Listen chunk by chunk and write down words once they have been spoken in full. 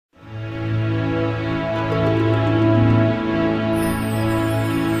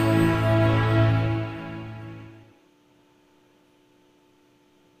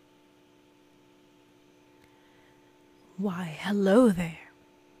Hello there,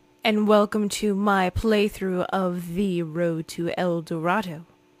 and welcome to my playthrough of The Road to El Dorado.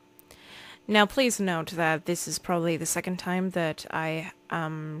 Now please note that this is probably the second time that I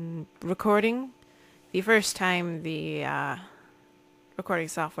am recording. The first time the recording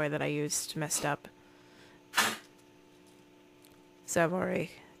software that I used messed up. So I've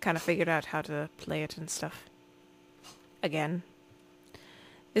already kind of figured out how to play it and stuff. Again.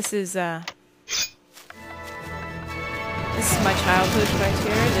 This is my childhood right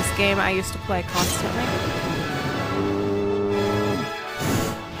here. This game I used to play constantly.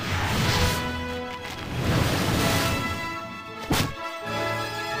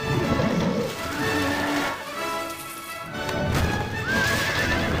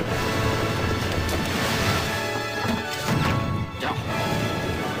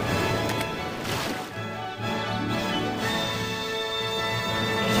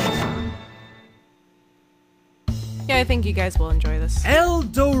 Yeah, I think you guys will enjoy this. El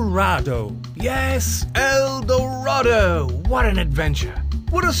Dorado. Yes, El Dorado. What an adventure.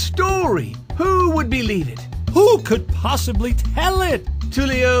 What a story. Who would believe it? Who could possibly tell it?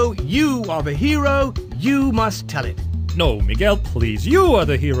 Tulio, you are the hero. You must tell it. No, Miguel, please. You are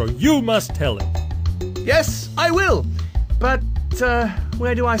the hero. You must tell it. Yes, I will. But,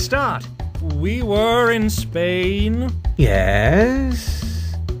 where do I start? We were in Spain,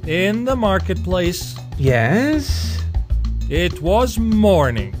 Yes. in the marketplace. Yes. It was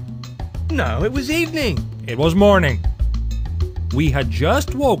morning. No, it was evening. It was morning. We had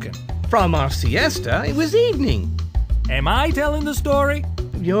just woken. From our siesta, it was evening. Am I telling the story?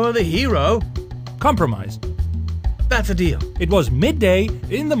 You're the hero. Compromised. That's a deal. It was midday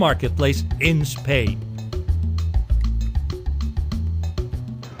in the marketplace in Spain.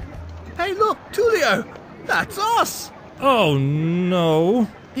 Hey, look, Tulio. That's us. Oh no.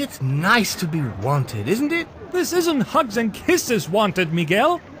 It's nice to be wanted, isn't it? This isn't hugs and kisses wanted,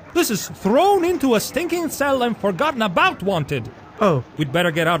 Miguel. This is thrown into a stinking cell and forgotten about wanted. Oh. We'd better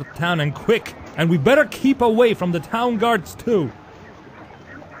get out of town and quick. And we better keep away from the town guards too.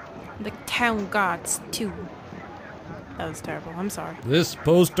 The town guards, too. That was terrible. I'm sorry. This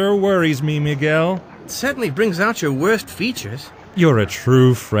poster worries me, Miguel. It certainly brings out your worst features. You're a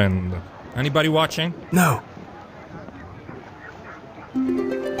true friend. Anybody watching? No.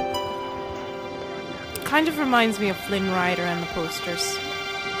 Kind of reminds me of Flynn Rider and the posters.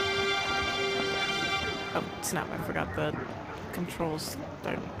 Oh, snap, I forgot the controls.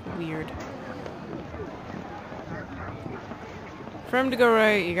 They're weird. For him to go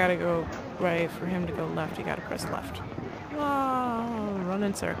right, you gotta go right. For him to go left, you gotta press left. Oh, run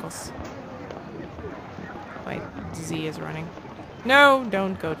in circles. Wait, Z is running. No,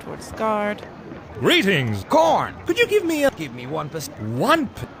 don't go towards the guard. Greetings! Corn! Could you give me a... Give me 1%.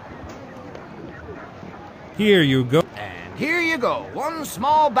 Here you go. And here you go. One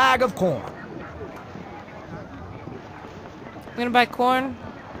small bag of corn. I'm gonna buy corn.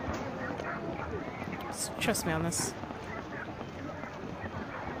 Just trust me on this.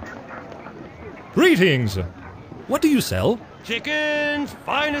 Greetings! What do you sell? Chicken's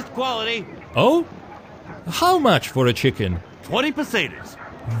finest quality. Oh? How much for a chicken? 20 pesetas.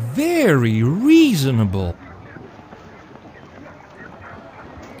 Very reasonable.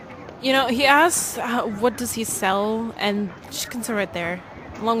 You know, he asks, what does he sell? And chickens are right there,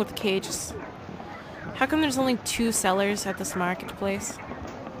 along with the cages. How come there's only 2 sellers at this marketplace?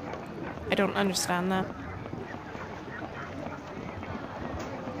 I don't understand that.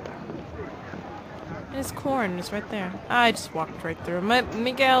 His corn is right there. I just walked right through him.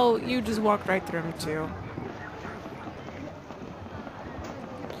 Miguel, you just walked right through him too.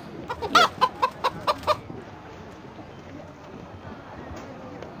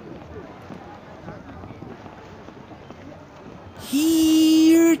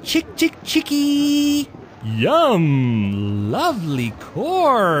 Here, chicky. Yum! Lovely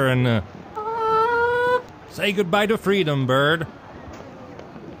corn. Say goodbye to freedom, bird.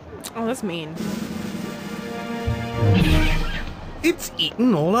 Oh, that's mean. It's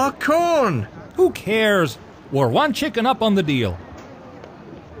eaten all our corn. Who cares? We're one chicken up on the deal.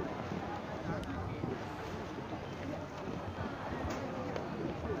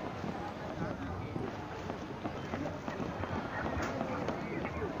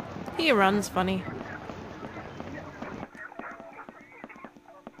 He runs funny.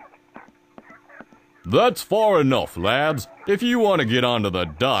 That's far enough, lads. If you want to get onto the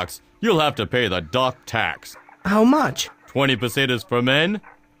docks, you'll have to pay the dock tax. How much? 20 pesetas for men,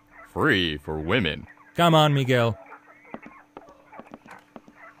 free for women. Come on, Miguel.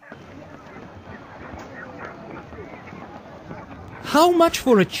 How much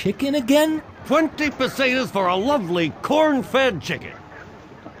for a chicken again? 20 pesetas for a lovely corn-fed chicken.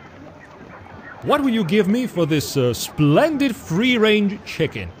 What will you give me for this splendid free-range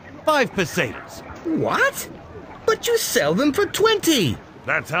chicken? 5 pesetas. What? But you sell them for 20.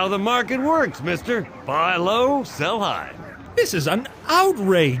 That's how the market works, mister. Buy low, sell high. This is an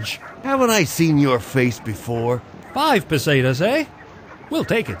outrage. Haven't I seen your face before? 5 pesetas, eh? We'll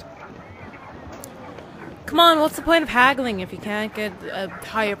take it. Come on, what's the point of haggling if you can't get a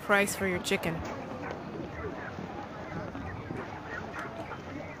higher price for your chicken?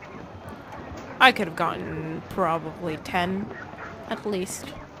 I could have gotten probably 10, at least.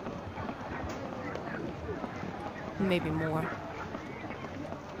 Maybe more.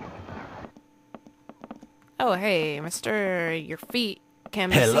 Oh, hey, mister, your feet can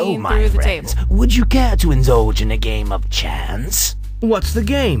be Hello, seen my through the friends. table. Would you care to indulge in a game of chance? What's the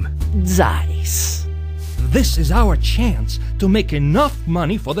game? Dice. This is our chance to make enough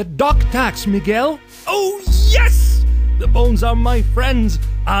money for the dock tax, Miguel. Oh, yes! The bones are my friends.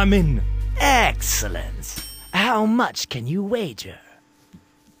 I'm in. Excellent. How much can you wager?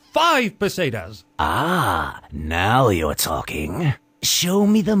 5 pesetas. Ah, now you're talking. Show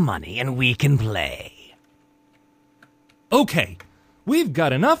me the money and we can play. Okay, we've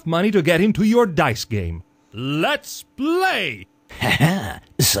got enough money to get into your dice game. Let's play!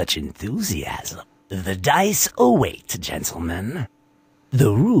 Such enthusiasm. The dice await, gentlemen.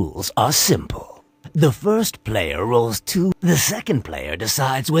 The rules are simple. The first player rolls 2. The second player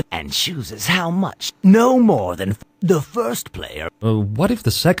decides with and chooses how much. No more than the first player. What if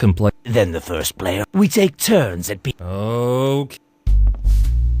the second player... Then the first player. We take turns at Okay.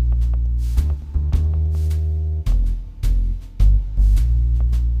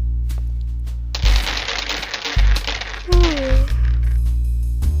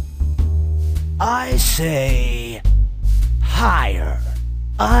 I say higher.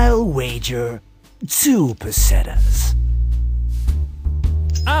 I'll wager 2 pesetas.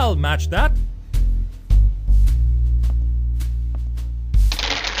 I'll match that.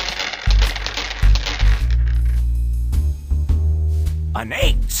 An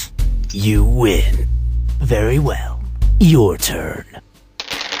 8. You win. Very well. Your turn.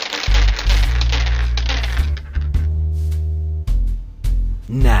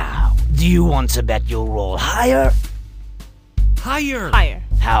 Now, do you want to bet you'll roll higher? Higher. Higher.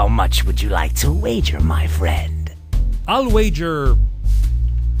 How much would you like to wager, my friend? I'll wager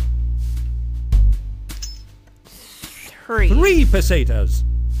 3 pesetas.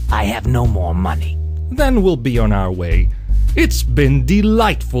 I have no more money. Then we'll be on our way. It's been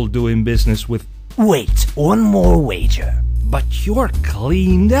delightful doing business with... Wait, one more wager. But you're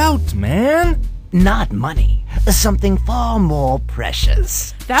cleaned out, man. Not money. Something far more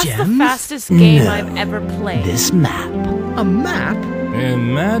precious. That's the Gems? fastest game No. I've ever played. This map. A map?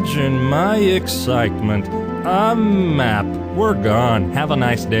 Imagine my excitement. A map. We're gone. Have a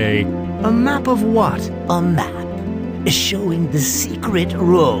nice day. A map of what? A map showing the secret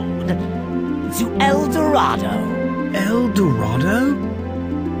road to El Dorado. El Dorado?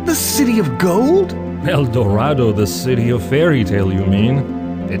 The city of gold? El Dorado, the city of fairy tale, you mean?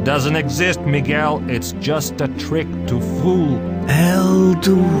 It doesn't exist, Miguel. It's just a trick to fool. El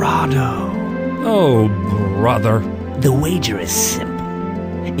Dorado. Oh, brother. The wager is simple.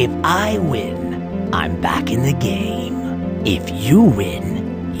 If I win, I'm back in the game. If you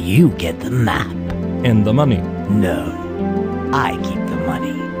win, you get the map. And the money. No, I keep the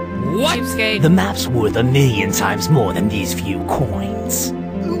money. What? Cheapskate. The map's worth 1,000,000 times more than these few coins.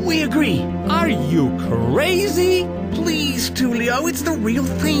 We agree. Are you crazy? Please, Tulio, it's the real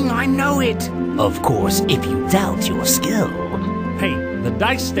thing. I know it. Of course, if you doubt your skill, Hey, the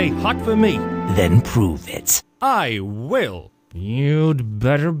dice stay hot for me. then prove it. I will. You'd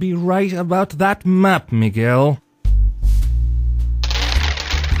better be right about that map, Miguel.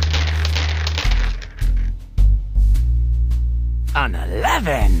 An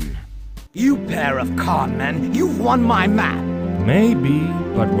 11! You pair of conmen, you've won my map! Maybe,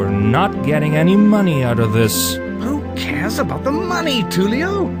 but we're not getting any money out of this. Who cares about the money,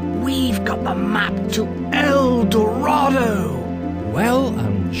 Tulio? We've got the map to El Dorado. Well,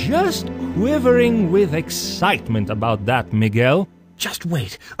 I'm just quivering with excitement about that, Miguel. Just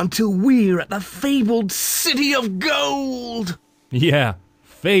wait until we're at the fabled city of gold. Yeah,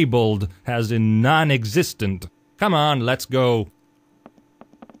 fabled as in non-existent. Come on, let's go.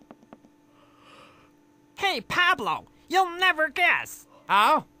 Hey, Pablo, you'll never guess.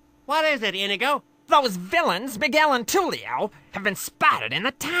 Oh? What is it, Inigo? Those villains, Miguel and Tulio, have been spotted in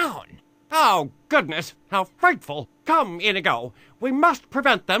the town. Oh, goodness, how frightful. Come, Inigo, we must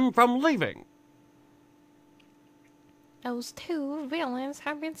prevent them from leaving. Those two villains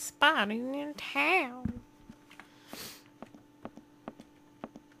have been spotted in town.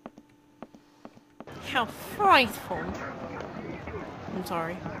 How frightful. I'm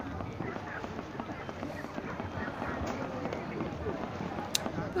sorry.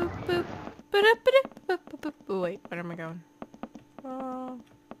 Boop, boop. Ba-da-ba-da, boop, boop, boop. Wait, where am I going?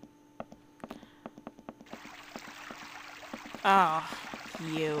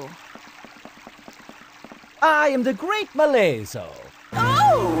 You. I am the great Malezo.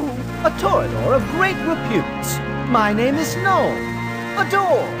 Oh! A toreador of great repute. My name is known,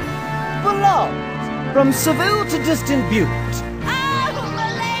 adored, beloved, from Seville to distant Butte. Oh,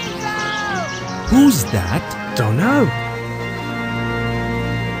 Malezo! Who's that? Don't know.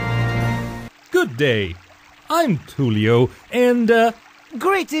 Good day. I'm Tulio, and,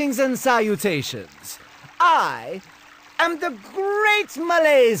 Greetings and salutations. I am the great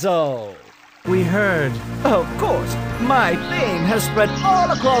Malezo. We heard. Of course, my fame has spread all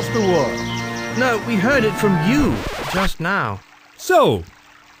across the world. No, we heard it from you just now. so,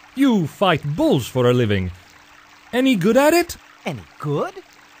 you fight bulls for a living. Any good at it? Any good?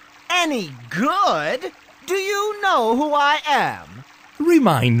 Any good? Do you know who I am?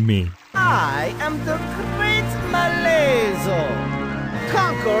 Remind me. I am the great Malezo,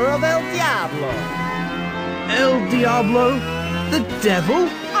 conqueror of El Diablo. El Diablo? The devil?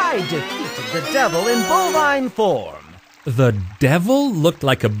 I defeated the devil in bovine form. The devil looked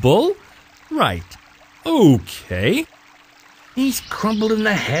like a bull? Right. Okay. He's crumbled in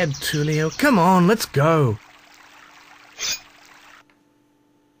the head, Tulio. Come on, let's go.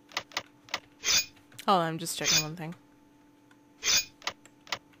 Oh, I'm just checking one thing.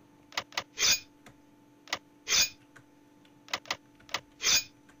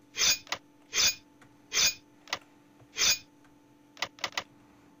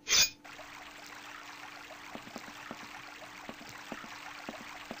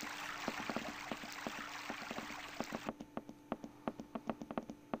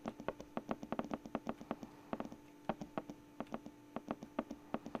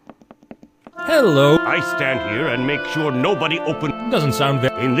 Hello. I stand here and make sure nobody Doesn't sound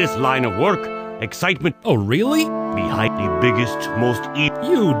very... in this line of work. Excitement Oh, really? behind the biggest, most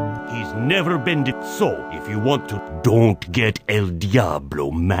You... He's never been so if you want to, don't get El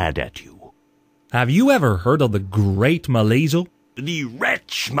Diablo mad at you. Have you ever heard of the Great Malezo? The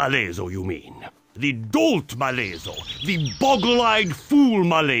wretch Malezo, you mean? The dolt Malezo? The boggle-eyed fool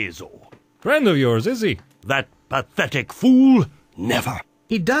Malezo? Friend of yours, is he? That pathetic fool? Never.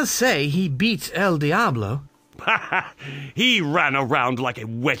 He does say he beat El Diablo. He ran around like a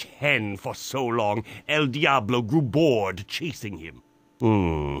wet hen for so long, El Diablo grew bored chasing him.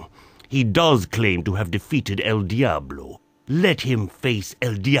 He does claim to have defeated El Diablo. Let him face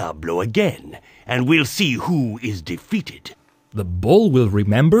El Diablo again, and we'll see who is defeated. The bull will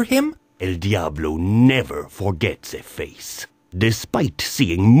remember him? El Diablo never forgets a face, despite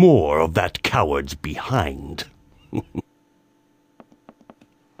seeing more of that coward's behind.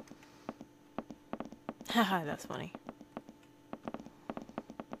 Haha, that's funny.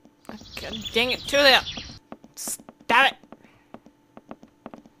 God dang it, Julia! Stop it!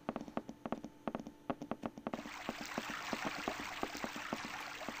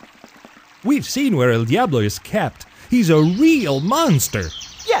 We've seen where El Diablo is kept. He's a real monster.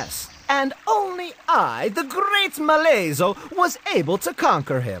 Yes, and only I, the great Malezo, was able to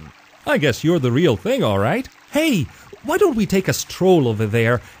conquer him. I guess you're the real thing, all right. Hey, why don't we take a stroll over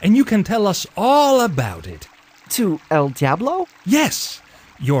there and you can tell us all about it? To El Diablo? Yes,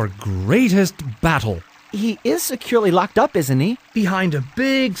 your greatest battle. He is securely locked up, isn't he? Behind a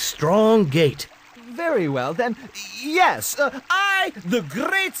big, strong gate. Very well, then. Yes, I, the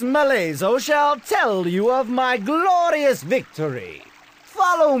great Malezo, shall tell you of my glorious victory.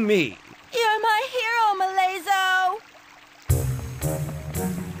 Follow me. You're my hero, Malezo!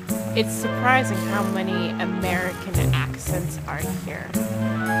 It's surprising how many American accents are here.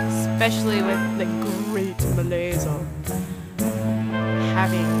 Especially with the great Malezo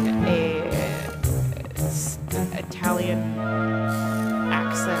having a Italian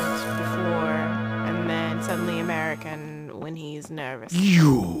accent before, and then suddenly American when he's nervous.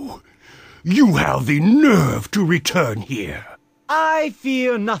 You have the nerve to return here. I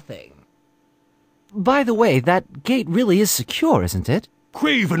fear nothing. By the way, that gate really is secure, isn't it?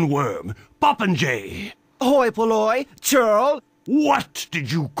 Craven Worm, Popinjay. Hoi polloi, churl. What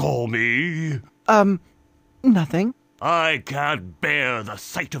did you call me? Nothing. I can't bear the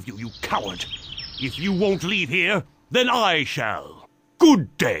sight of you, you coward. If you won't leave here, then I shall.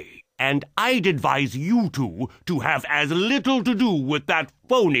 Good day. And I'd advise you two to have as little to do with that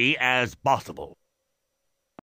phony as possible.